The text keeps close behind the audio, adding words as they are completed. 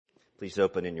Please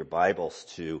open in your Bibles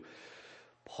to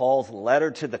Paul's letter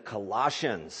to the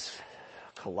Colossians.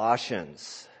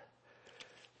 Colossians.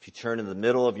 If you turn to the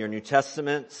middle of your New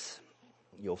Testaments,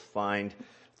 you'll find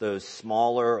those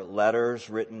smaller letters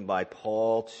written by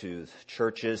Paul to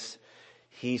churches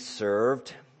he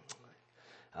served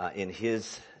in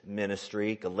his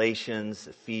ministry, Galatians,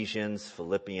 Ephesians,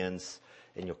 Philippians,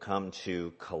 and you'll come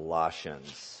to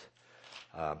Colossians.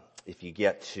 If you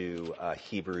get to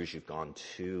Hebrews, you've gone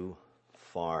too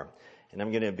far. And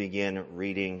I'm going to begin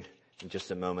reading in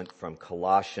just a moment from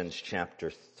Colossians chapter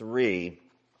 3,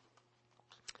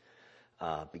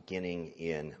 beginning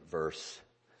in verse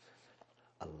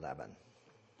 11.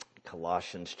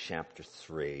 Colossians chapter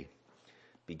 3,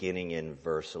 beginning in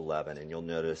verse 11. And you'll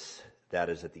notice that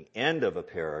is at the end of a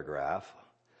paragraph,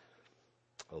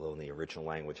 although in the original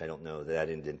language I don't know that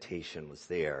indentation was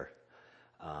there.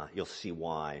 You'll see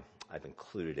why I've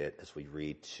included it as we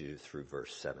read through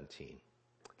verse 17.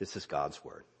 This is God's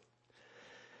word.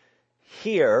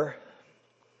 Here,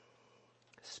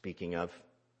 speaking of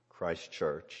Christ's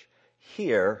church,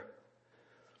 here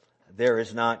there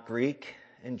is not Greek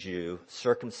and Jew,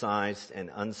 circumcised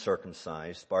and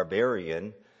uncircumcised,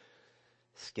 barbarian,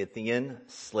 Scythian,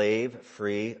 slave,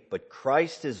 free, but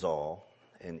Christ is all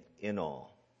and in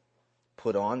all.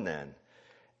 Put on then,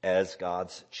 as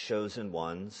God's chosen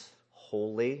ones,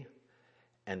 holy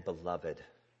and beloved,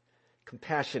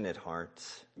 compassionate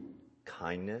hearts,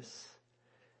 kindness,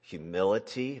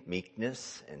 humility,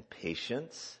 meekness, and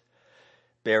patience,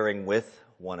 bearing with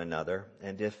one another,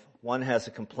 and if one has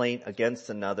a complaint against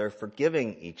another,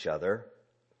 forgiving each other,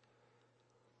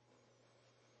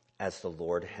 as the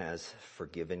Lord has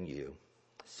forgiven you,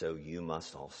 so you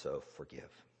must also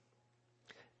forgive.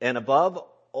 And above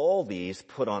all these,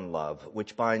 put on love,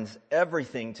 which binds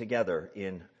everything together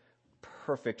in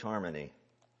perfect harmony.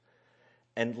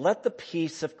 And let the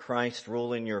peace of Christ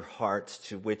rule in your hearts,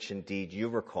 to which indeed you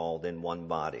were called in one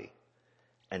body,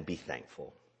 and be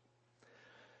thankful.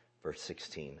 Verse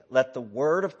 16, let the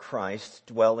word of Christ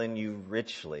dwell in you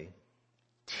richly,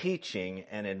 teaching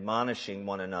and admonishing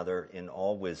one another in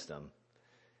all wisdom,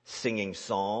 singing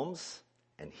psalms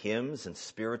and hymns and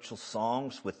spiritual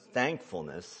songs with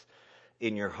thankfulness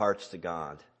in your hearts to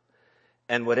God.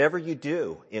 And whatever you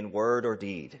do in word or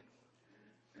deed,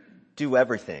 do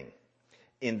everything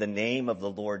in the name of the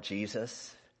Lord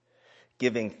Jesus,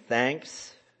 giving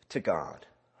thanks to God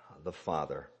the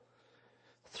Father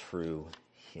through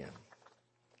him.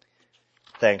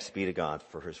 Thanks be to God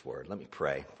for his word. Let me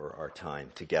pray for our time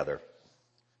together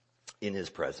in his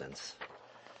presence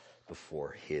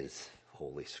before his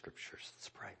holy scriptures. Let's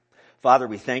pray. Father,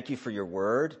 we thank you for your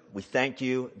word. We thank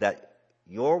you that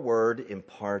your word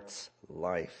imparts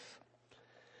life.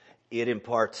 It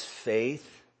imparts faith.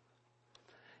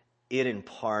 It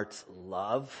imparts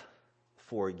love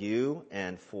for you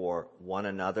and for one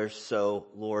another. So,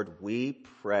 Lord, we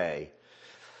pray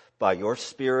by your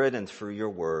Spirit and through your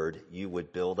word, you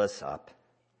would build us up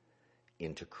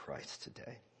into Christ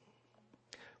today.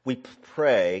 We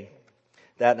pray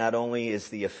that not only is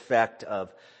the effect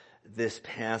of this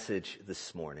passage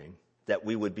this morning, that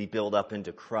we would be built up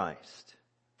into Christ,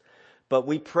 but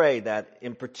we pray that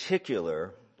in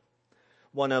particular,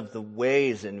 one of the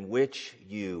ways in which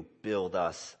you build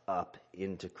us up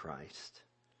into Christ,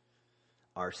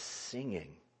 our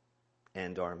singing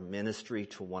and our ministry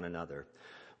to one another,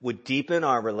 would deepen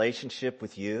our relationship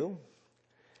with you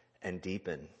and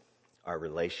deepen our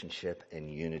relationship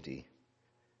and unity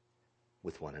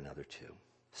with one another too.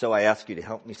 So I ask you to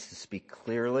help me to speak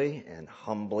clearly and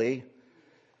humbly,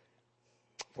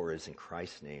 for it is in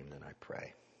Christ's name that I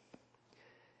pray.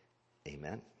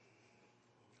 Amen.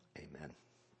 Amen.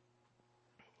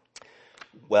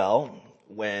 Well,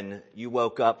 when you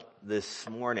woke up this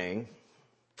morning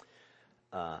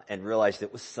and realized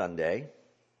it was Sunday,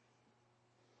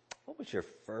 what was your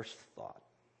first thought?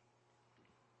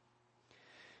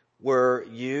 Were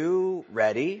you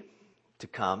ready to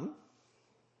come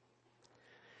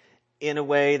in a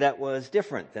way that was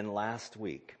different than last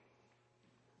week?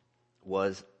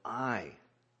 Was I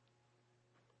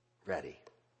ready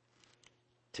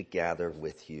to gather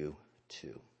with you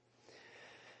too?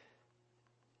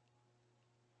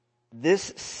 This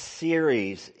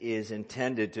series is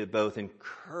intended to both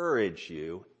encourage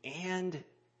you and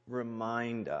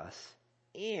remind us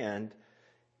and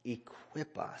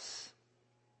equip us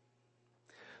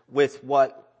with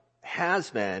what has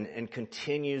been and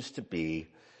continues to be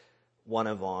one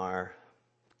of our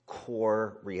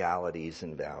core realities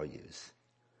and values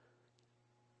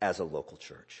as a local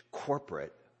church: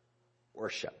 corporate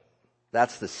worship.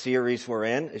 That's the series we're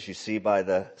in, as you see by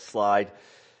the slide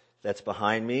that's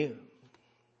behind me.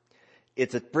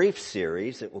 It's a brief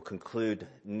series. It will conclude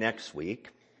next week.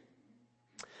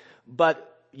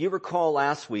 But you recall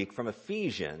last week from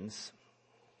Ephesians,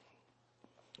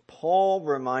 Paul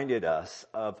reminded us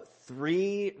of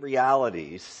three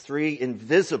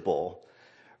invisible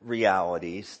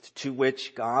realities to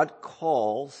which God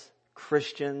calls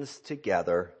Christians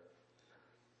together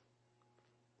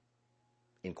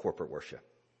in corporate worship.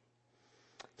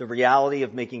 The reality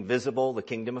of making visible the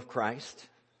kingdom of Christ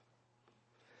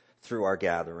through our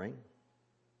gathering.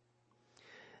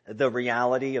 The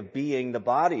reality of being the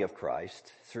body of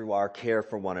Christ through our care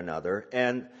for one another.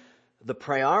 And the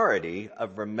priority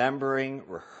of remembering,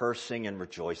 rehearsing, and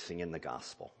rejoicing in the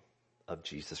gospel of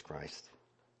Jesus Christ.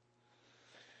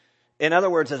 In other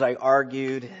words, as I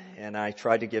argued, and I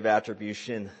tried to give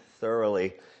attribution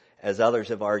thoroughly, as others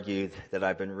have argued that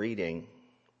I've been reading,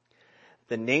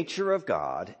 the nature of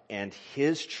God and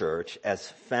His church as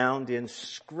found in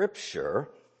Scripture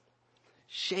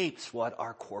shapes what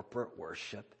our corporate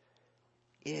worship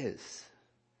is.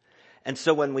 And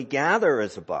so when we gather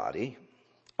as a body,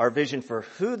 our vision for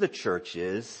who the church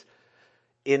is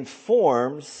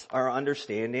informs our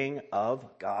understanding of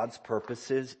God's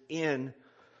purposes in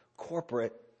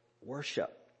corporate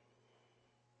worship.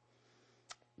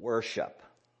 Worship.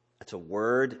 That's a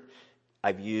word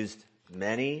I've used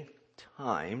many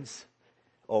times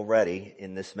already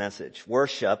in this message.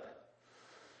 Worship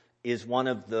is one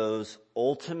of those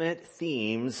ultimate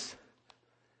themes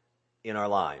in our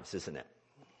lives, isn't it?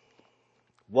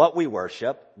 What we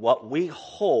worship, what we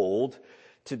hold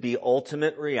to be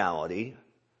ultimate reality,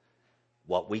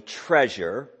 what we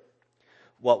treasure,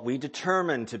 what we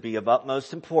determine to be of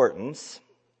utmost importance,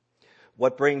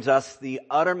 what brings us the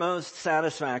uttermost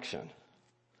satisfaction,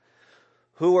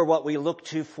 who or what we look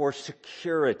to for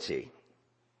security,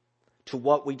 to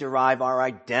what we derive our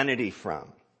identity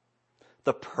from,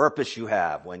 the purpose you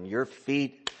have when your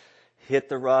feet hit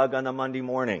the rug on a Monday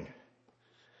morning,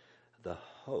 the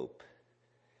hope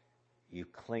you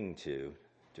cling to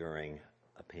during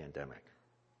a pandemic.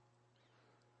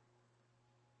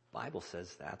 The Bible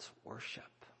says that's worship.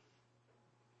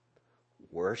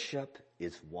 Worship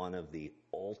is one of the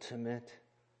ultimate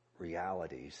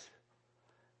realities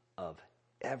of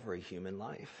every human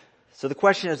life. So the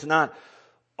question is not,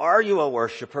 are you a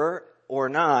worshiper or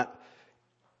not?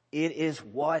 It is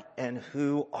what and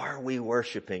who are we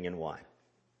worshiping and why?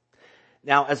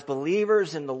 Now, as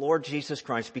believers in the Lord Jesus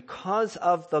Christ, because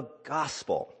of the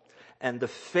gospel and the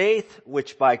faith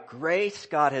which by grace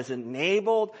God has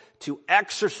enabled to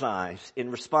exercise in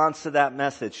response to that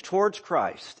message towards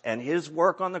Christ and His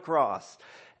work on the cross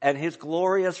and His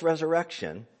glorious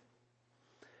resurrection,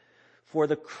 for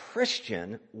the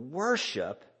Christian,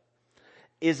 worship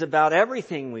is about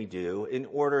everything we do in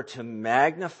order to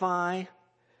magnify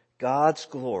God's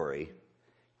glory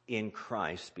in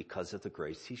Christ because of the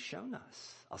grace He's shown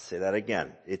us. I'll say that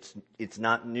again. It's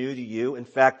not new to you. In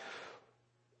fact,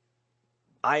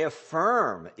 I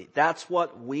affirm that's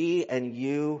what we and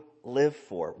you live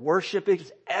for. Worship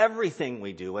is everything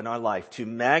we do in our life to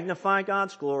magnify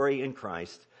God's glory in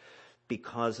Christ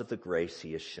because of the grace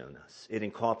He has shown us. It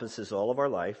encompasses all of our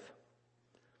life.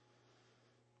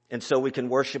 And so we can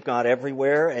worship God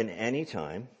everywhere and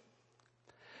anytime.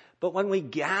 But when we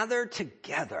gather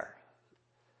together,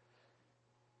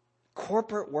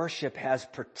 corporate worship has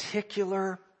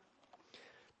particular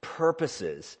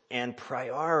purposes and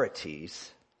priorities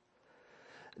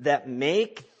that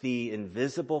make the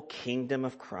invisible kingdom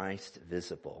of Christ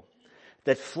visible,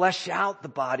 that flesh out the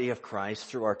body of Christ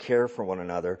through our care for one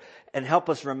another and help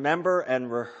us remember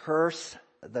and rehearse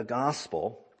the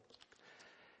gospel.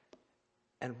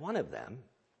 And one of them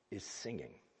is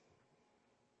singing.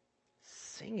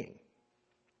 Singing.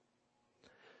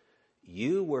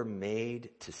 You were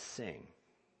made to sing,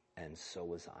 and so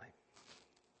was I.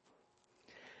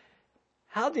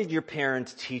 How did your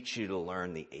parents teach you to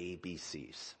learn the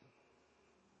ABCs?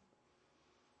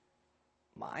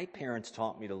 My parents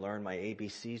taught me to learn my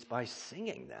ABCs by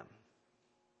singing them.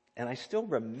 And I still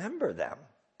remember them.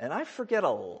 And I forget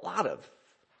a lot of.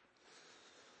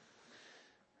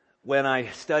 When I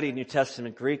studied New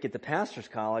Testament Greek at the pastor's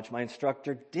college, my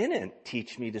instructor didn't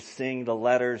teach me to sing the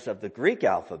letters of the Greek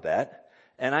alphabet,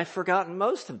 and I've forgotten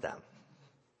most of them.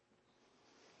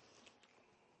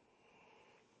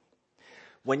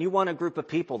 When you want a group of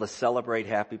people to celebrate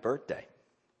happy birthday,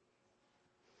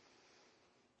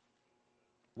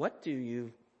 what do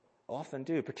you often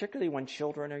do, particularly when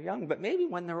children are young, but maybe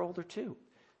when they're older too?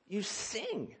 You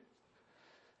sing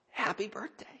happy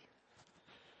birthday.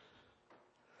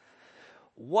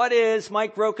 What is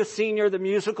Mike Roca Sr., the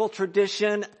musical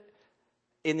tradition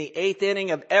in the 8th inning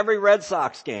of every Red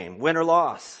Sox game, win or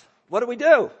loss? what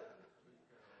do?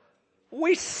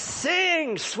 We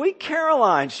sing Sweet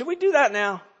Caroline. Should we do that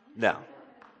now? No.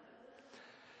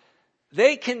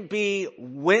 They can be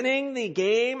winning the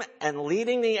game and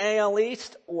leading the AL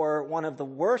East or one of the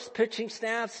worst pitching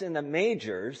staffs in the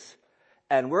majors,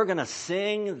 and we're going to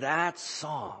sing that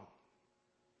song.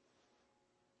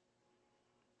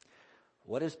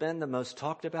 What has been the most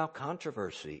talked about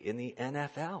controversy in the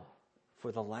NFL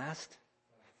for the last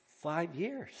 5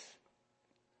 years?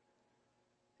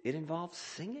 It involves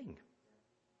singing.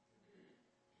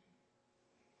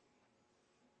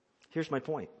 Here's my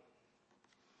point.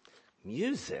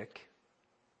 Music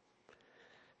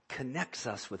connects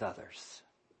us with others.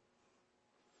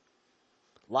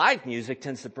 Live music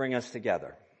tends to bring us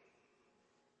together.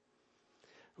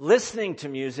 Listening to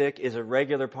music is a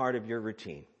regular part of your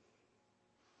routine.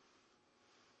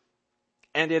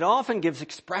 And it often gives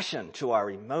expression to our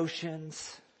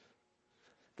emotions,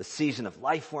 the season of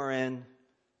life we're in,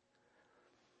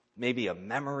 maybe a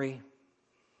memory.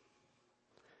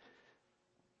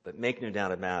 But make no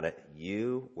doubt about it,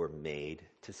 you were made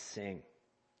to sing.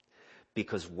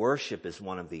 Because worship is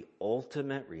one of the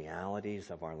ultimate realities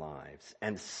of our lives.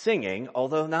 And singing,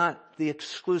 although not the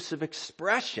exclusive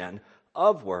expression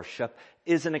of worship,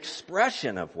 is an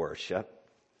expression of worship.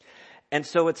 And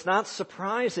so it's not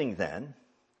surprising then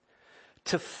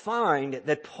to find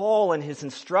that Paul in his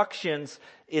instructions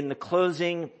in the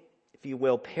closing, if you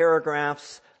will,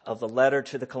 paragraphs of the letter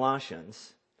to the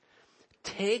Colossians,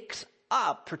 takes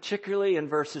up, particularly in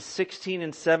verses 16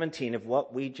 and 17 of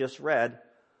what we just read,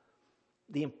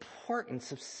 the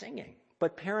importance of singing.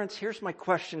 But parents, here's my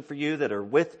question for you that are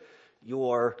with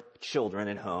your children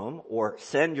at home, or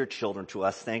send your children to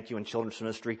us. Thank you in Children's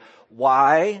Ministry.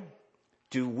 Why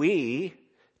do we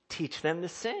teach them to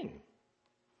sing?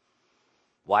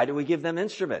 Why do we give them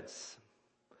instruments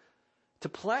to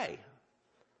play?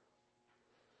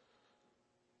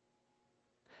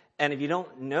 And if you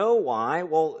don't know why,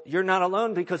 well, you're not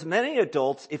alone, because many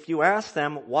adults, if you ask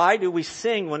them, why do we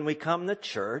sing when we come to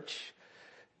church,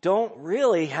 don't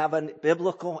really have a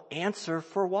biblical answer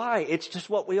for why. It's just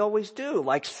what we always do,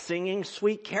 like singing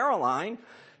Sweet Caroline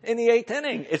in the 8th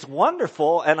inning. It's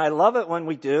wonderful, and I love it when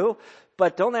we do,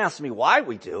 but don't ask me why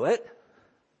we do it.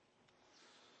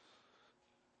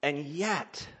 And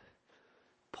yet,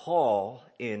 Paul,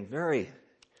 in very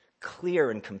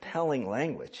clear and compelling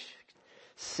language,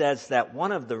 says that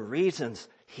one of the reasons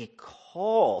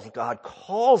God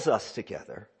calls us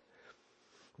together,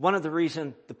 one of the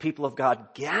reasons the people of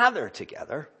God gather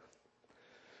together,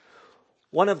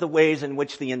 one of the ways in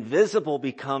which the invisible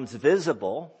becomes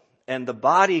visible and the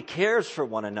body cares for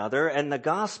one another and the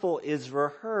gospel is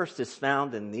rehearsed is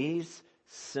found in these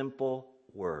simple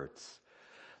words.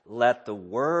 Let the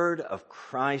word of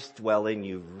Christ dwell in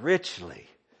you richly,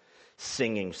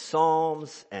 singing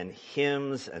psalms and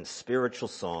hymns and spiritual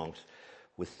songs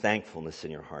with thankfulness in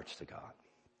your hearts to God.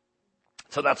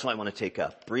 So that's what I want to take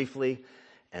up briefly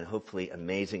and hopefully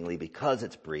amazingly, because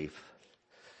it's brief,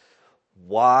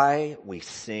 why we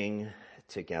sing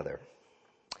together.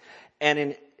 And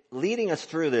in leading us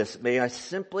through this, may I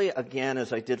simply, again,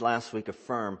 as I did last week,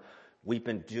 affirm, we've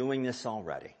been doing this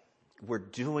already. We're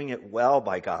doing it well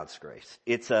by God's grace.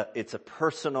 It's a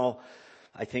personal,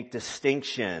 I think,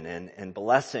 distinction and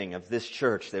blessing of this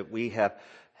church that we have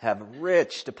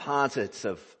rich deposits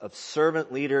of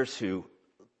servant leaders who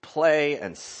play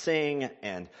and sing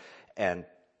and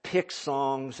pick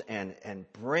songs and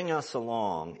bring us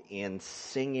along in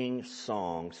singing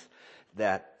songs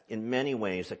that in many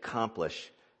ways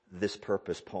accomplish this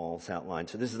purpose Paul's outlined.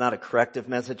 So this is not a corrective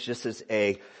message. This is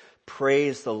a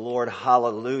praise the Lord,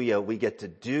 hallelujah. We get to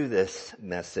do this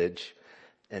message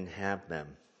and have them.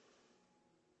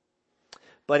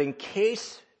 But in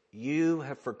case you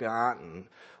have forgotten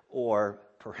or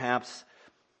perhaps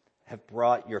have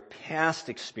brought your past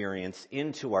experience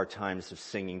into our times of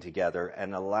singing together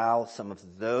and allow some of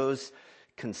those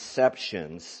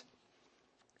conceptions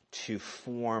to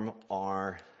form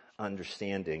our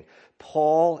understanding,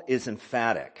 Paul is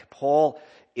emphatic. Paul,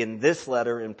 in this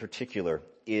letter in particular,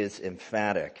 is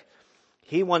emphatic.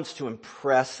 He wants to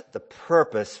impress the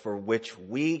purpose for which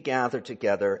we gather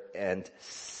together and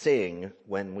sing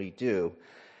when we do.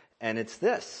 And it's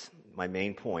this, my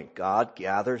main point. God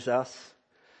gathers us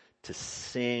to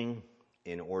sing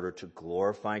in order to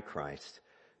glorify Christ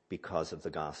because of the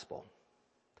gospel.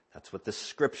 That's what the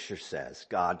scripture says.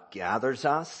 God gathers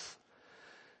us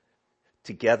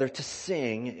together to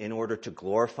sing in order to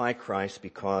glorify Christ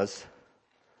because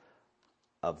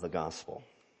of the gospel.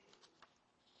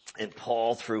 And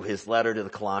Paul, through his letter to the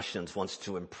Colossians, wants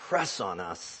to impress on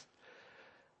us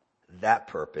that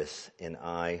purpose, and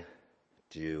I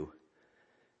do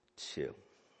 2.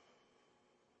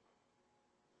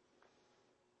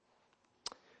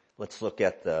 Let's look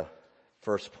at the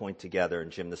first point together,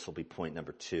 and Jim, this will be point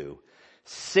number 2.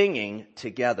 Singing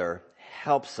together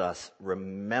helps us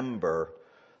remember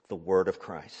the word of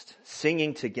Christ.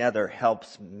 Singing together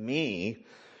helps me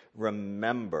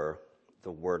remember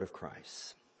the word of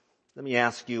Christ. Let me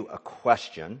ask you a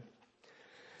question.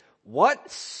 What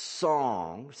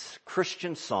songs,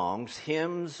 Christian songs,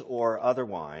 hymns or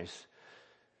otherwise,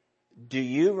 do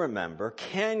you remember,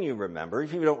 can you remember,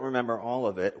 if you don't remember all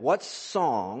of it, what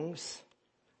songs,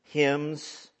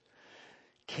 hymns,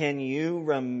 can you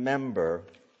remember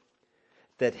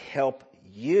that help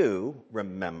you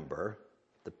remember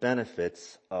the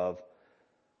benefits of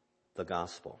the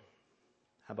gospel?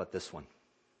 How about this one?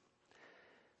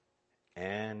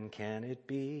 And can it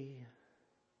be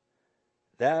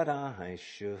that I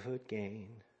should gain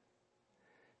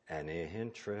an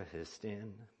interest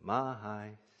in my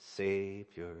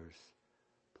Savior's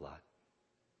blood?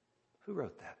 Who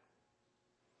wrote that?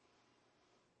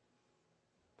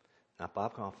 Not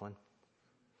Bob Coughlin.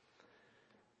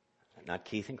 Not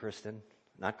Keith and Kristen.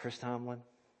 Not Chris Tomlin.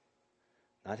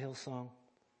 Not Hillsong.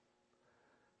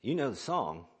 You know the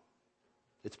song.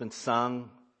 It's been sung.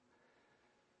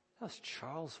 That was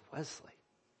Charles Wesley.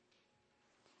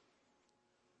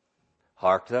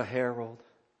 Hark the herald,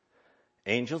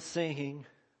 angels singing,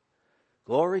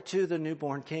 glory to the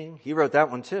newborn King. He wrote that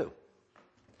one too.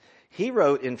 He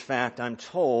wrote, in fact, I'm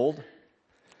told,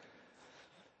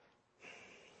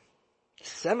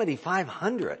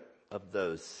 7,500 of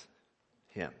those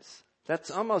hymns.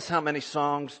 That's almost how many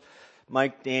songs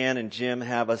Mike, Dan, and Jim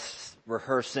have us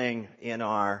rehearsing in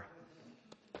our...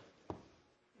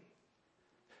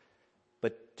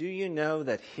 But do you know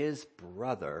that his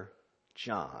brother,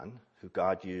 John, who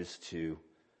God used to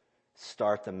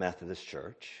start the Methodist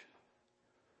Church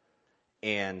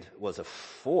and was a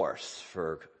force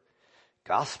for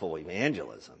gospel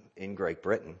evangelism in Great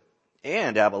Britain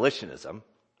and abolitionism,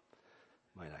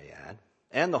 might I add,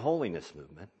 and the holiness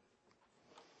movement,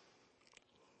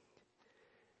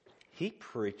 he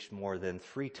preached more than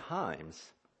 3 times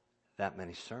that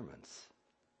many sermons.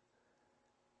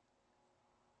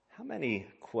 How many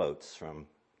quotes from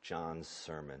John's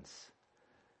sermons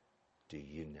do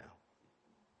you know?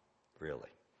 Really?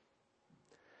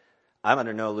 I'm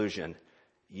under no illusion.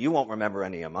 You won't remember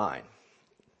any of mine.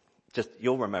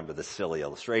 You'll remember the silly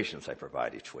illustrations I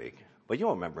provide each week, but you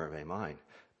won't remember any of mine.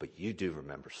 But you do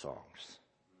remember songs.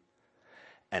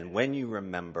 And when you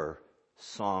remember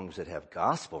songs that have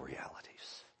gospel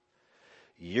realities,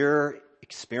 you're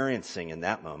experiencing in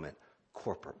that moment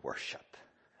corporate worship,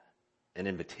 an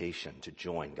invitation to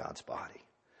join God's body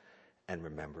and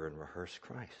remember and rehearse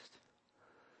Christ.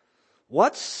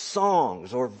 What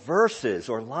songs or verses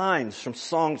or lines from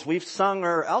songs we've sung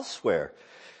or elsewhere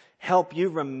help you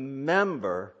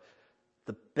remember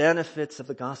the benefits of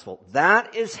the gospel?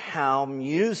 That is how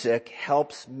music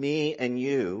helps me and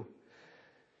you.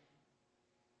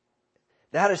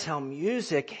 That is how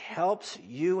music helps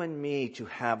you and me to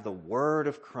have the word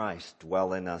of Christ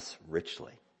dwell in us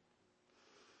richly.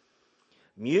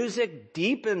 Music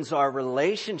deepens our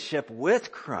relationship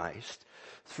with Christ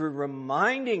through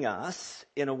reminding us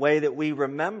in a way that we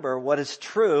remember what is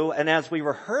true, and as we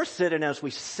rehearse it and as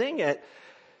we sing it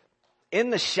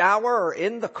in the shower or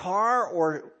in the car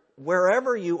or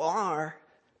wherever you are,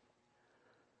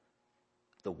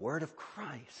 the word of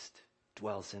Christ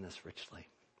dwells in us richly.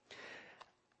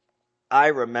 I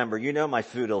remember, you know my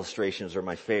food illustrations are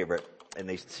my favorite, and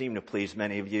they seem to please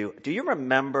many of you. Do you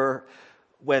remember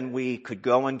when we could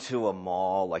go into a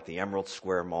mall like the Emerald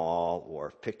Square Mall,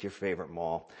 or pick your favorite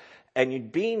mall, and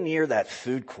you'd be near that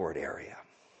food court area?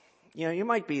 You know, you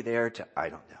might be there to, I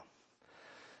don't know,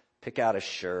 pick out a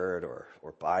shirt or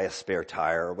buy a spare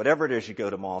tire or whatever it is you go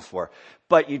to malls for.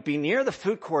 But you'd be near the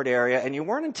food court area and you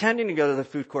weren't intending to go to the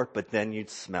food court, but then you'd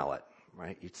smell it,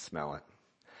 right? You'd smell it.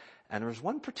 And there was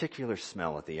one particular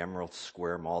smell at the Emerald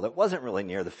Square Mall that wasn't really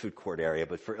near the food court area,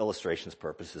 but for illustrations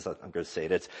purposes, I'm going to say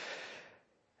it.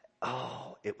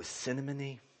 It was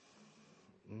cinnamony,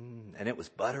 and it was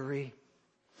buttery.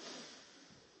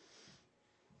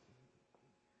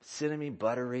 Cinnamony,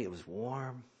 buttery, it was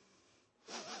warm.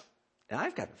 And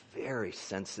I've got very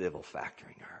sensitive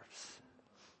olfactory nerves.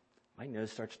 My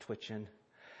nose starts twitching.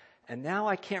 And now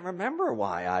I can't remember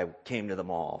why I came to the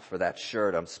mall for that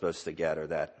shirt I'm supposed to get or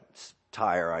that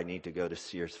tire I need to go to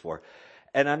Sears for.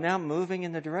 And I'm now moving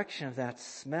in the direction of that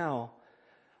smell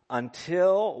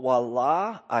until,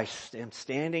 voila, I am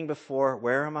standing before,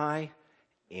 where am I?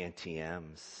 Auntie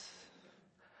M's.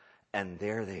 And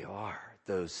there they are,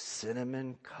 those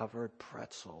cinnamon-covered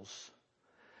pretzels.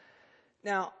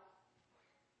 Now,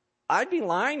 I'd be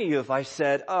lying to you if I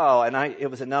said, oh, and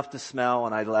it was enough to smell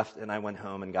and I left and I went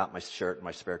home and got my shirt and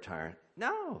my spare tire.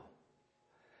 No.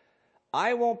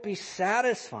 I won't be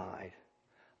satisfied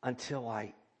until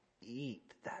I eat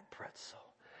that pretzel.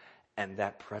 And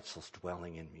that pretzel's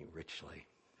dwelling in me richly.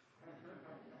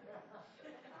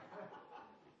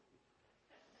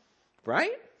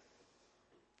 Right?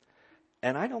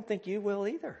 And I don't think you will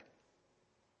either.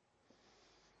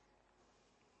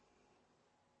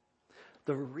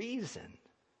 The reason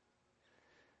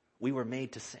we were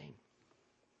made to sing,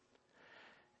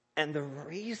 and the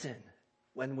reason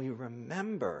when we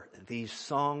remember these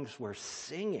songs we're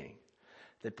singing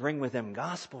that bring with them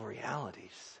gospel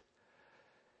realities,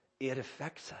 it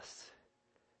affects us.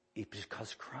 It's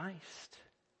because Christ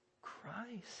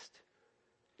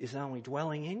is not only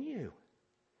dwelling in you,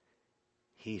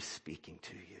 He's speaking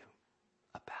to you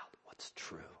about what's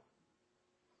true.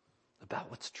 About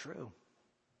what's true.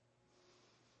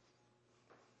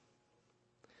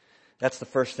 That's the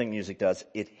first thing music does.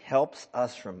 It helps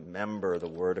us remember the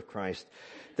word of Christ.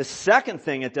 The second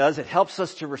thing it does, it helps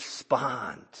us to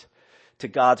respond to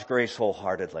God's grace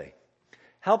wholeheartedly.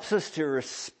 Helps us to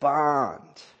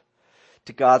respond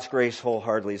to God's grace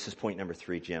wholeheartedly. This is point number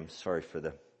 3, Jim. Sorry for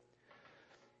the...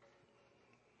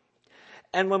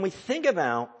 And when we think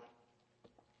about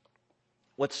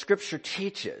what Scripture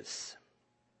teaches,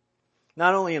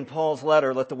 not only in Paul's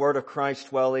letter, let the word of Christ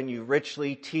dwell in you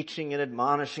richly, teaching and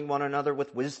admonishing one another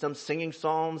with wisdom, singing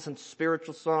psalms and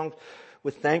spiritual songs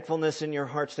with thankfulness in your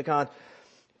hearts to God.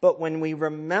 But when we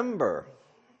remember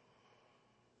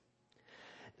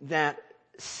that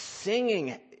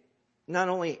singing not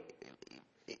only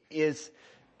is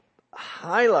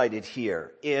highlighted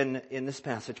here in this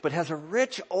passage, but has a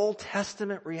rich Old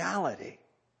Testament reality.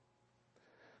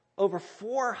 Over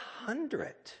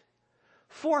 400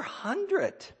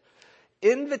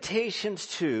 invitations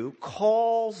to,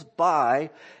 calls by,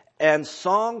 and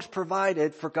songs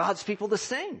provided for God's people to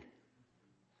sing.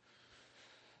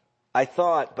 I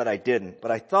thought, but I didn't,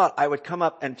 but I thought I would come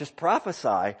up and just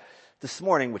prophesy this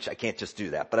morning, which I can't just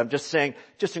do that, but I'm just saying,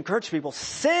 just encourage people,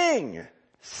 sing.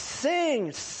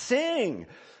 Sing, sing.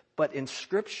 But in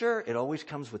Scripture, it always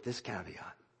comes with this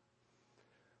caveat.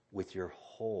 With your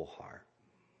whole heart.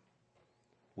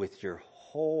 With your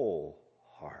whole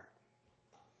heart.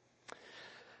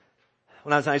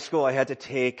 When I was in high school, I had to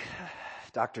take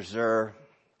Dr. Zur,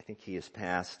 I think he has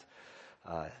passed,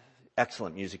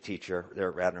 excellent music teacher there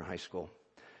at Radnor High School.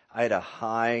 I had a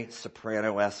high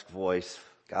soprano-esque voice.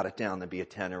 Got it down to be a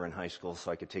tenor in high school so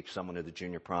I could take someone to the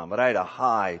junior prom. But I had a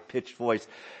high-pitched voice.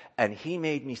 And he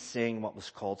made me sing what was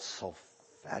called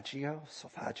solfeggio,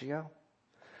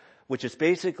 which is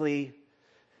basically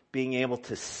being able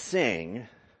to sing,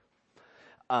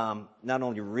 not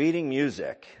only reading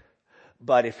music,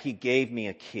 but if he gave me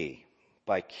a key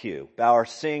by cue. Bauer,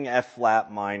 sing F flat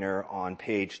minor on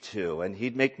page 2. And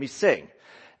he'd make me sing.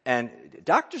 And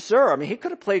Dr. Zur, he could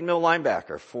have played middle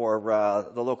linebacker for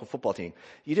the local football team.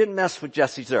 You didn't mess with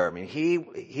Jesse Zur.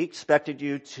 He expected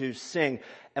you to sing.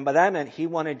 And by that I meant he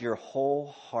wanted your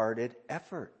wholehearted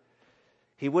effort.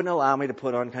 He wouldn't allow me to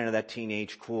put on kind of that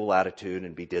teenage cool attitude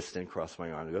and be distant, cross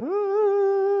my arms,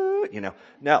 and go,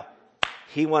 No.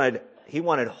 He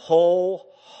wanted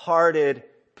wholehearted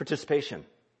participation.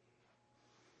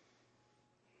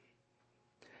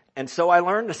 And so I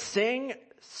learned to sing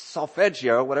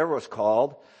solfeggio, whatever it was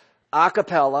called, a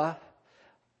cappella,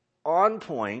 on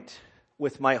point,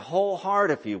 with my whole heart,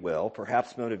 if you will,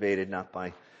 perhaps motivated not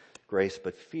by grace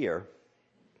but fear.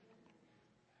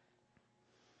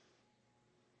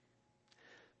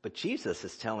 But Jesus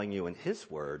is telling you in His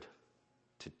word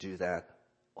to do that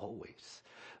always.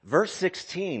 Verse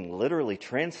 16, literally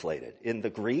translated in the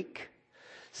Greek,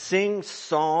 sing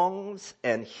songs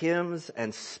and hymns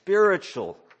and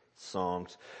spiritual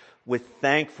songs with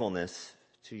thankfulness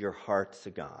to your hearts to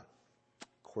God,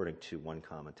 according to one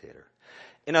commentator.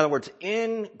 In other words,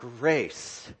 in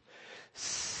grace,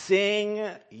 sing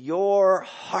your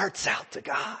hearts out to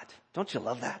God. Don't you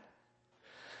love that?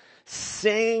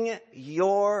 Sing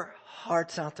your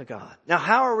hearts out to God. Now,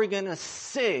 how are we going to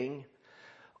sing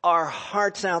our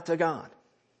hearts out to God?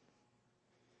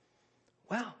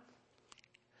 Well,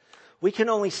 we can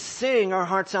only sing our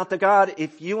hearts out to God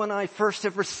if you and I first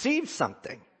have received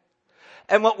something.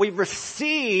 And what we've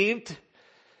received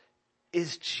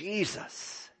is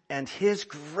Jesus and His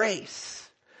grace,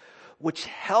 which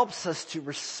helps us to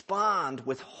respond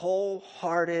with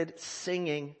wholehearted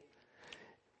singing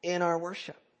in our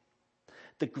worship.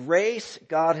 The grace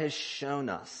God has shown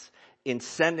us in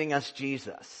sending us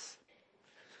Jesus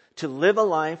to live a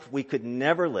life we could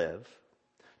never live,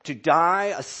 to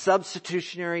die a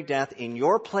substitutionary death in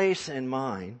your place and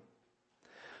mine,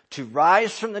 to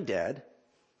rise from the dead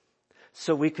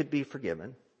so we could be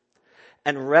forgiven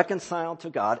and reconciled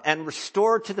to God and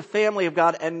restored to the family of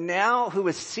God, and now who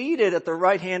is seated at the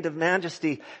right hand of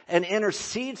majesty and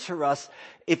intercedes for us.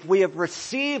 If we have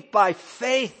received by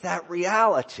faith that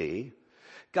reality,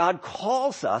 God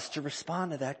calls us to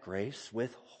respond to that grace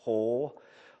with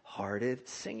wholehearted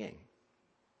singing.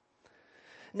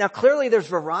 Now, clearly there's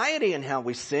variety in how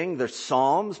we sing. There's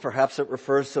psalms. Perhaps it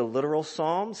refers to literal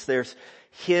psalms. There's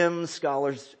hymns.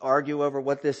 Scholars argue over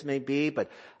what this may be, but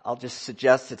I'll just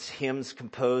suggest it's hymns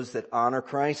composed that honor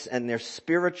Christ. And there's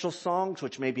spiritual songs,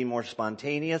 which may be more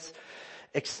spontaneous,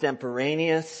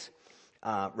 extemporaneous,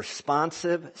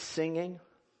 responsive singing.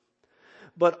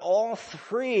 But all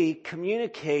three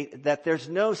communicate that there's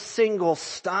no single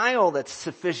style that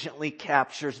sufficiently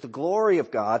captures the glory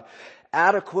of God,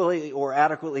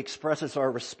 adequately expresses our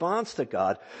response to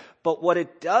God. But what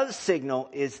it does signal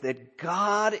is that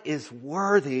God is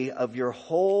worthy of your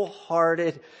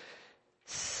wholehearted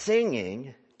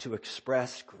singing to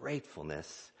express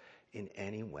gratefulness in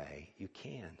any way you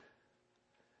can.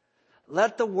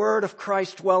 Let the word of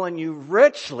Christ dwell in you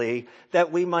richly,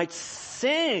 that we might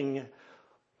sing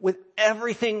with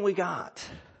everything we got,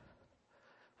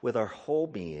 with our whole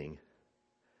being,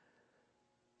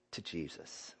 to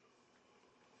Jesus.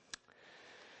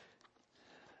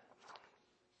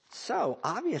 So,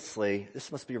 obviously,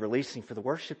 this must be releasing for the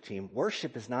worship team.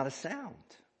 Worship is not a sound.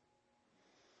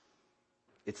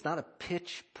 It's not a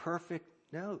pitch-perfect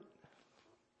note.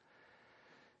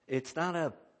 It's not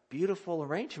a beautiful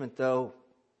arrangement, though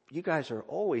you guys are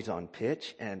always on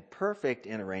pitch and perfect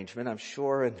in arrangement, I'm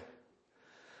sure. And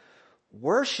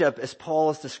worship, as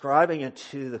Paul is describing it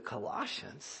to the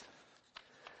Colossians,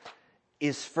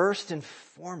 is first and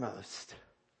foremost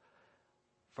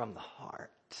from the heart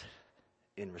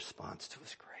in response to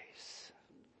his grace.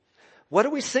 What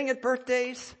do we sing at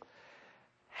birthdays?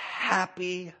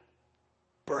 Happy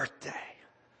birthday.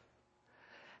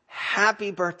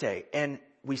 Happy birthday. And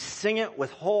we sing it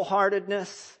with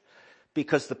wholeheartedness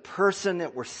because the person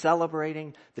that we're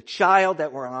celebrating, the child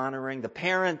that we're honoring, the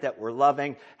parent that we're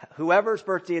loving, whoever's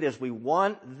birthday it is, we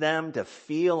want them to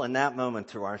feel in that moment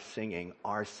through our singing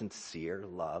our sincere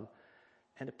love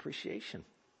and appreciation.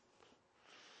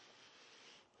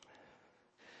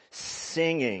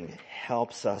 Singing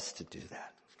helps us to do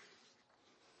that.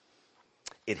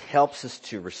 It helps us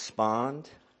to respond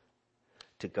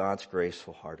to God's grace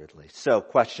wholeheartedly. So,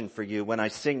 question for you: when I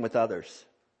sing with others,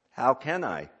 how can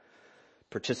I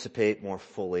participate more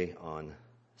fully on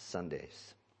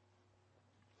Sundays?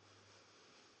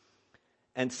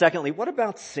 And secondly, what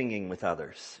about singing with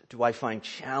others? Do I find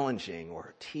challenging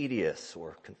or tedious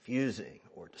or confusing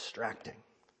or distracting?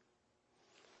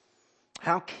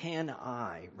 How can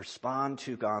I respond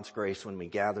to God's grace when we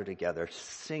gather together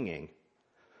singing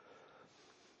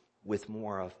with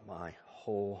more of my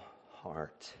whole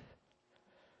heart?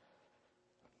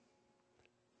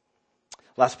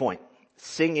 Last point.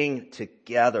 Singing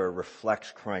together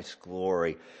reflects Christ's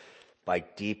glory by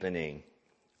deepening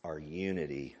our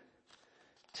unity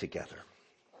together.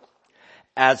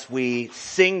 As we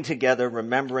sing together,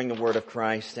 remembering the word of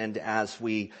Christ, and as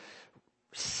we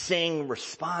sing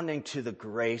responding to the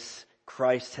grace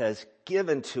Christ has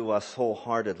given to us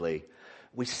wholeheartedly,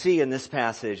 we see in this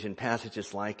passage and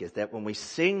passages like it that when we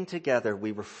sing together,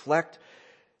 we reflect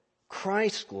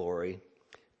Christ's glory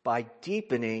by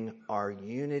deepening our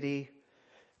unity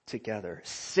together.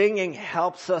 Singing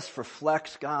helps us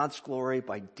reflect God's glory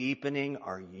by deepening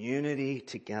our unity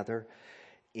together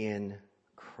in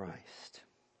Christ.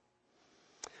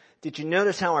 Did you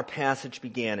notice how our passage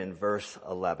began in verse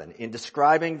 11? In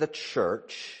describing the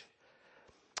church,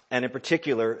 and in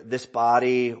particular, this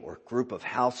body or group of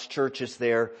house churches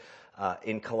there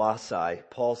in Colossae,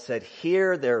 Paul said,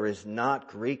 "Here there is not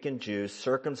Greek and Jew,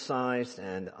 circumcised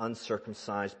and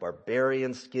uncircumcised,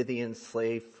 barbarian, Scythian,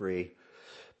 slave free,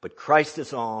 but Christ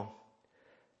is all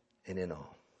and in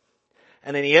all."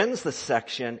 And then he ends the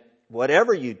section,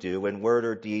 "Whatever you do in word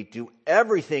or deed, do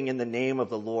everything in the name of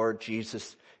the Lord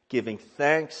Jesus, giving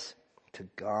thanks to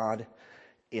God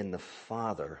in the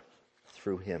Father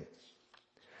through him."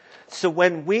 So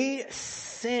when we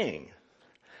sing,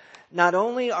 not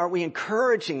only are we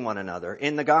encouraging one another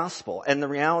in the gospel and the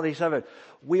realities of it,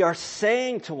 we are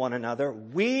saying to one another,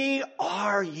 we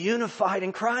are unified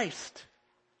in Christ.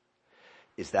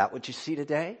 Is that what you see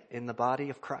today in the body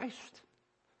of Christ?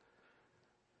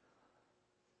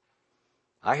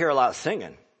 I hear a lot of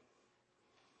singing.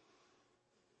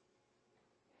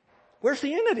 Where's the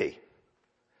unity?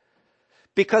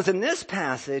 Because in this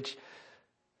passage,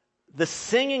 the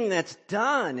singing that's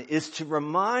done is to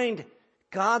remind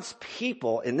God's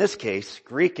people, in this case,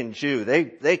 Greek and Jew,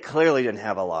 they clearly didn't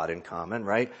have a lot in common,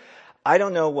 right? I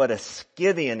don't know what a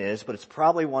Scythian is, but it's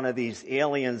probably one of these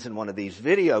aliens in one of these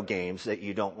video games that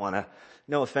you don't want to,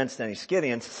 no offense to any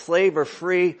Scythians, slave or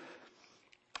free,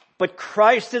 but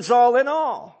Christ is all in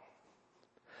all.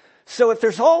 So if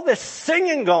there's all this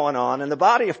singing going on in the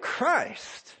body of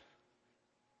Christ,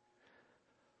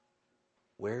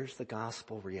 where's the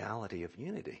gospel reality of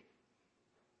unity?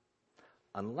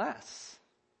 Unless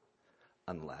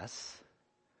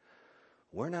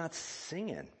we're not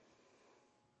singing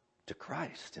to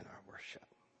Christ in our worship.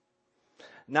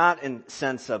 Not in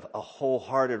sense of a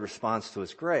wholehearted response to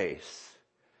his grace,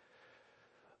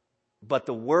 but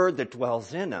the word that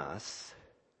dwells in us,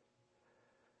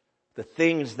 the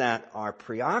things that are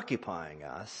preoccupying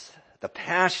us, the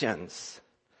passions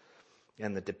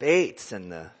and the debates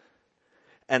and the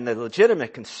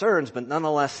legitimate concerns, but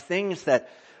nonetheless things that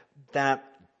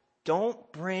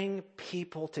don't bring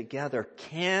people together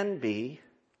can be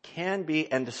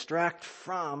and distract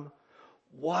from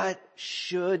what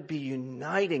should be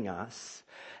uniting us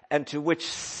and to which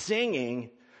singing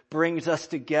brings us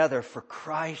together for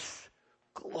Christ's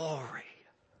glory.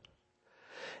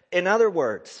 In other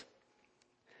words,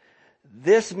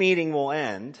 this meeting will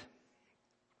end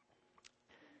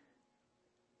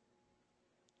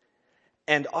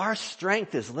and our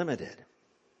strength is limited.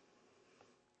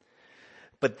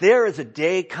 But there is a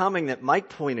day coming that Mike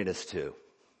pointed us to,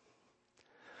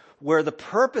 where the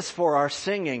purpose for our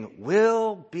singing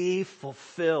will be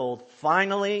fulfilled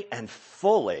finally and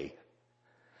fully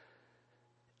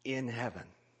in heaven.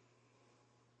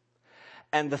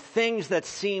 And the things that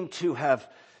seem to have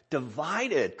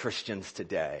divided Christians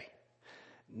today,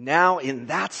 now in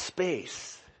that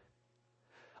space,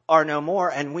 are no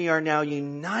more, and we are now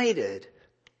united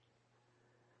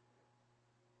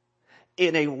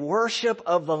in a worship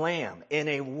of the Lamb, in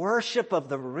a worship of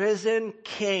the risen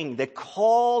King that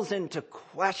calls into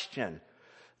question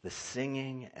the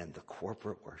singing and the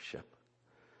corporate worship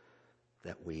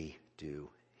that we do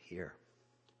here.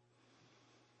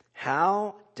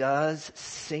 How does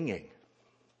singing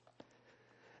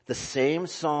the same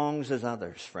songs as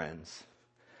others, friends,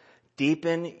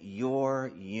 deepen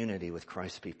your unity with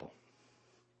Christ's people?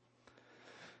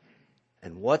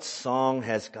 And what song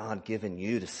has God given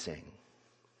you to sing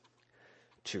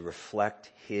to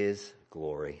reflect his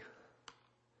glory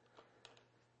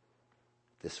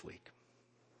this week?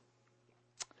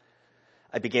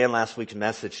 I began last week's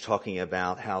message talking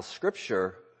about how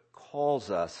Scripture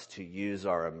calls us to use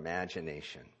our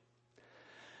imagination.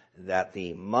 That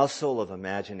the muscle of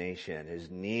imagination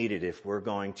is needed if we're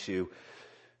going to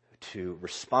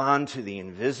respond to the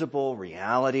invisible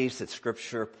realities that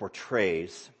Scripture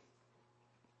portrays.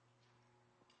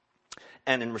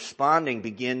 And in responding,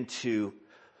 begin to,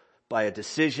 by a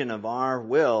decision of our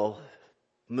will,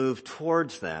 move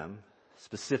towards them,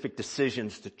 specific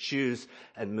decisions to choose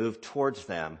and move towards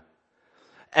them,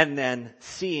 and then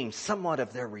seeing somewhat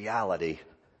of their reality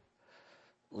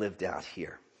lived out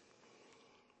here.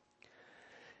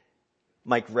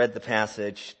 Mike read the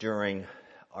passage during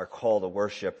our call to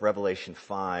worship, Revelation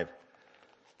 5,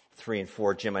 3 and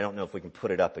 4. Jim, I don't know if we can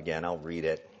put it up again. I'll read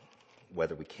it,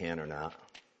 whether we can or not.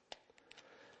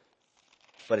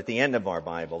 But at the end of our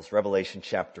Bibles, Revelation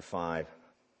chapter 5,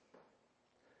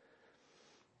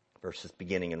 verses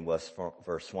beginning in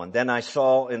verse 1. Then I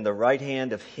saw in the right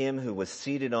hand of him who was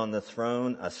seated on the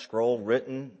throne a scroll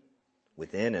written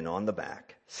within and on the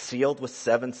back, sealed with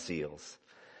 7 seals.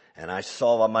 And I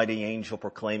saw a mighty angel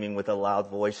proclaiming with a loud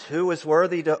voice, "Who is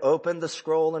worthy to open the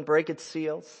scroll and break its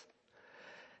seals?"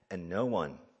 And no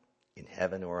one in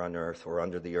heaven or on earth or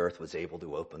under the earth was able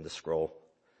to open the scroll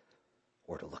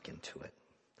or to look into it.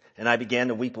 And I began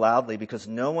to weep loudly because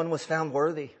no one was found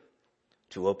worthy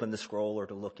to open the scroll or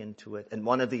to look into it. And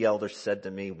one of the elders said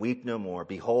to me, "Weep no more.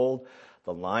 Behold,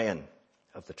 the Lion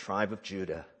of the tribe of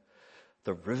Judah,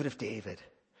 the Root of David,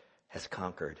 has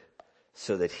conquered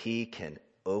so that he can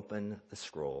open the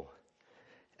scroll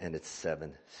and its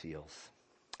 7 seals."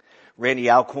 Randy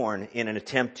Alcorn, in an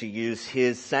attempt to use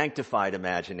his sanctified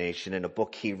imagination in a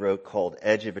book he wrote called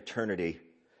Edge of Eternity,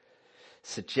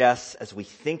 suggests, as we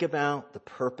think about the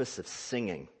purpose of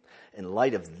singing in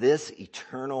light of this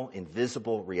eternal,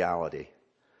 invisible reality,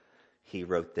 he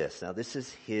wrote this. Now, this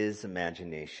is his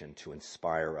imagination to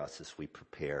inspire us as we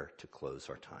prepare to close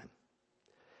our time.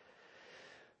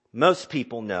 Most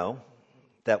people know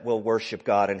that we'll worship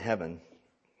God in heaven,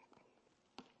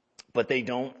 but they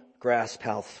don't grasp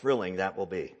how thrilling that will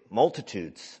be.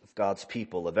 Multitudes of God's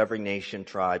people of every nation,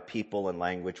 tribe, people, and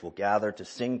language will gather to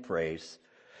sing praise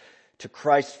to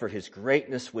Christ for his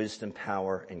greatness, wisdom,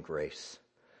 power, and grace,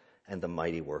 and the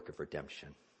mighty work of redemption.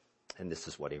 And this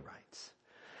is what he writes.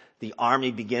 The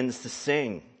army begins to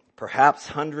sing, perhaps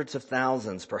hundreds of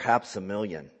thousands, perhaps 1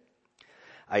 million.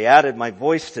 I added my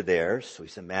voice to theirs, so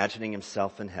he's imagining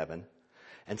himself in heaven,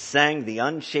 and sang the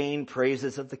unchained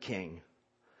praises of the King.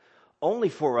 Only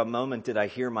for a moment did I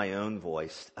hear my own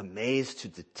voice, amazed to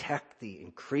detect the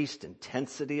increased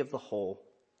intensity of the whole.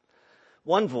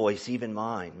 One voice, even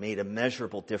mine, made a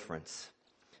measurable difference.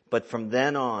 But from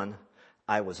then on,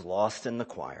 I was lost in the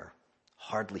choir,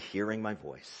 hardly hearing my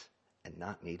voice and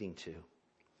not needing to.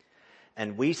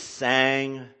 And we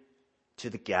sang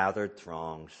to the gathered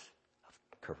throngs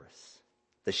of chorus.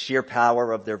 The sheer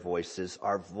power of their voices,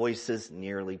 our voices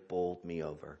nearly bowled me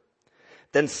over.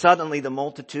 Then suddenly the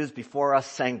multitudes before us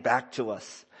sang back to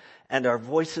us, and our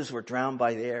voices were drowned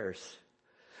by theirs.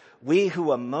 We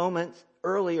who a moment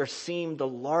earlier seemed the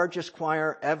largest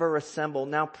choir ever assembled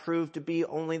now proved to be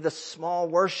only the small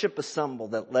worship ensemble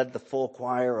that led the full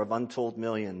choir of untold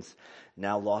millions,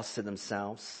 now lost to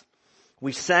themselves.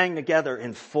 We sang together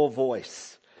in full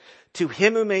voice. To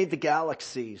him who made the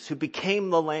galaxies, who became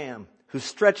the Lamb, who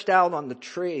stretched out on the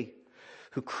tree,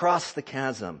 who crossed the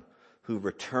chasm, who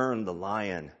returned the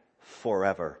lion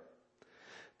forever.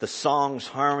 The song's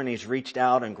harmonies reached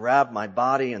out and grabbed my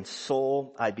body and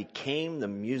soul. I became the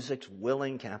music's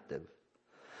willing captive.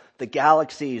 The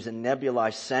galaxies and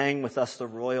nebulae sang with us the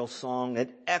royal song.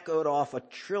 It echoed off 1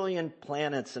 trillion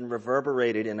planets and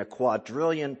reverberated in 1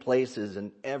 quadrillion places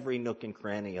in every nook and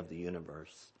cranny of the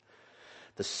universe.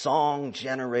 The song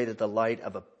generated the light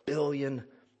of 1 billion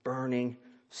burning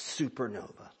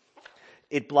supernova.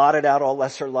 It blotted out all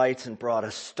lesser lights and brought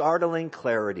a startling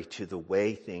clarity to the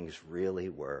way things really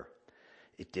were.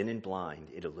 It didn't blind,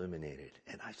 it illuminated,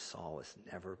 and I saw as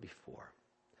never before.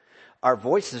 Our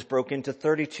voices broke into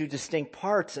 32 distinct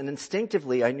parts, and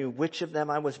instinctively I knew which of them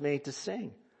I was made to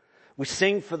sing. We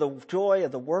sing for the joy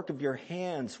of the work of your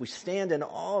hands. We stand in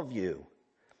awe of you.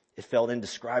 It felt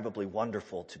indescribably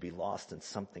wonderful to be lost in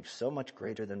something so much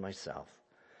greater than myself.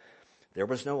 There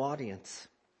was no audience.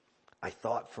 I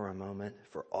thought for a moment,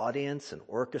 for audience and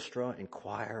orchestra and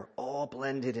choir all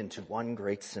blended into one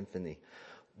great symphony,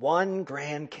 one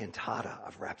grand cantata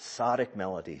of rhapsodic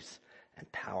melodies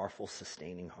and powerful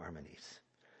sustaining harmonies.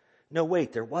 No,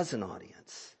 wait, there was an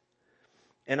audience.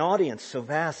 An audience so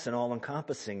vast and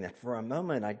all-encompassing that for a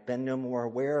moment I'd been no more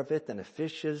aware of it than a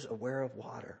fish is aware of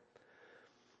water.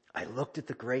 I looked at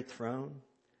the great throne,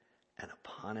 and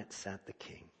upon it sat the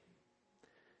King,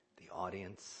 the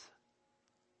audience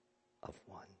of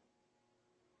one.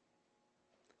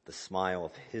 The smile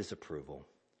of his approval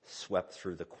swept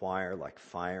through the choir like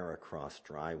fire across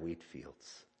dry wheat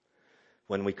fields.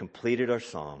 When we completed our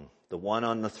song, the one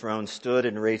on the throne stood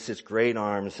and raised his great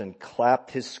arms and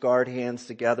clapped his scarred hands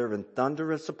together in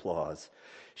thunderous applause,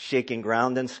 shaking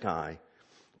ground and sky,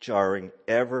 jarring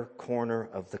every corner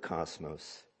of the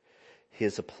cosmos.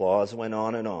 His applause went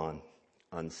on,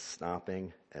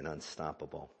 unstopping and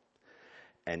unstoppable.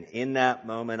 And in that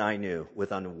moment I knew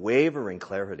with unwavering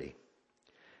clarity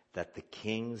that the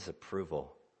King's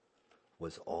approval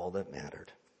was all that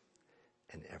mattered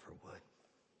and ever would.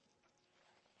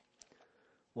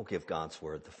 We'll give God's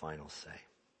word the final say.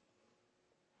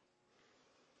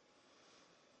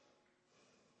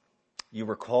 You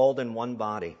were called in one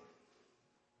body.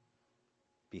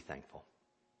 Be thankful.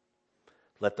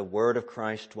 Let the word of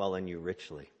Christ dwell in you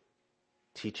richly,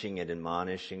 teaching and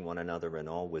admonishing one another in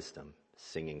all wisdom,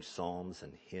 singing psalms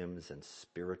and hymns and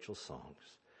spiritual songs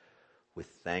with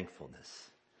thankfulness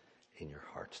in your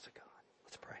hearts to God.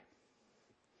 Let's pray.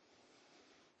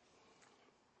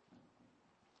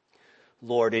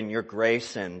 Lord, in your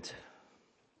grace and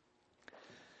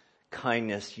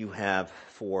kindness, you have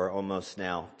for almost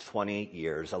now 20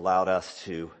 years allowed us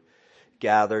to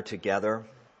gather together,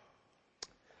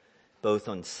 both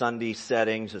on Sunday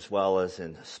settings as well as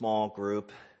in small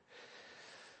group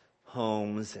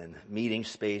homes and meeting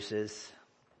spaces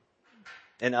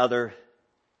and other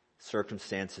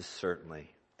circumstances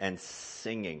certainly. And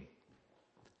singing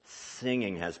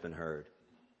has been heard.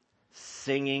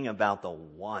 Singing about the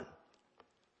one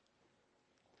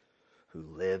who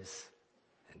lives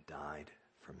and died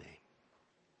for me.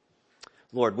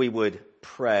 Lord, we would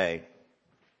pray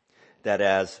that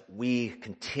as we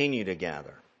continue to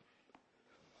gather,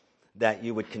 that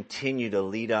you would continue to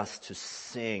lead us to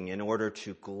sing in order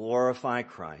to glorify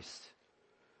Christ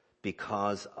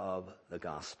because of the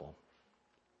gospel.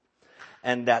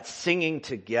 And that singing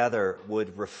together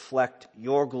would reflect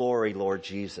your glory, Lord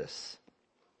Jesus,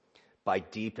 by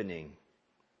deepening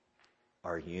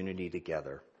our unity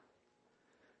together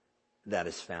that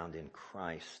is found in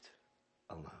Christ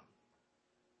alone.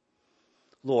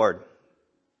 Lord,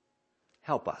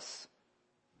 help us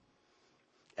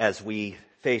as we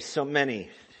face so many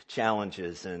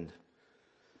challenges and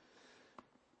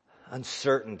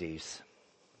uncertainties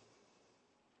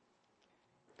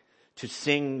to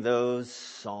sing those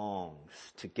songs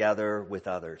together with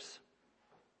others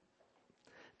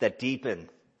that deepen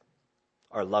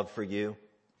our love for you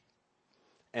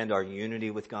and our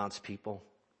unity with God's people,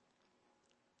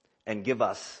 and give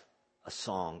us a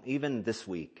song, even this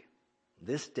week,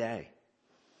 this day,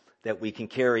 that we can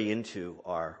carry into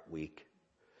our week,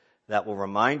 that will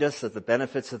remind us of the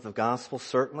benefits of the gospel,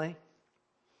 certainly,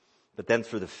 but then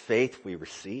through the faith we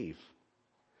receive,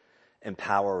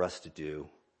 empower us to do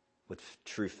what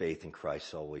true faith in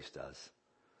Christ always does: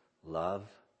 love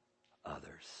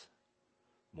others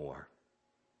more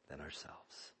than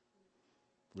ourselves.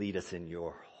 Lead us in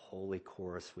your holy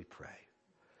chorus, we pray,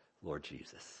 Lord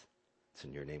Jesus. It's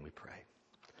in your name we pray.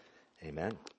 Amen.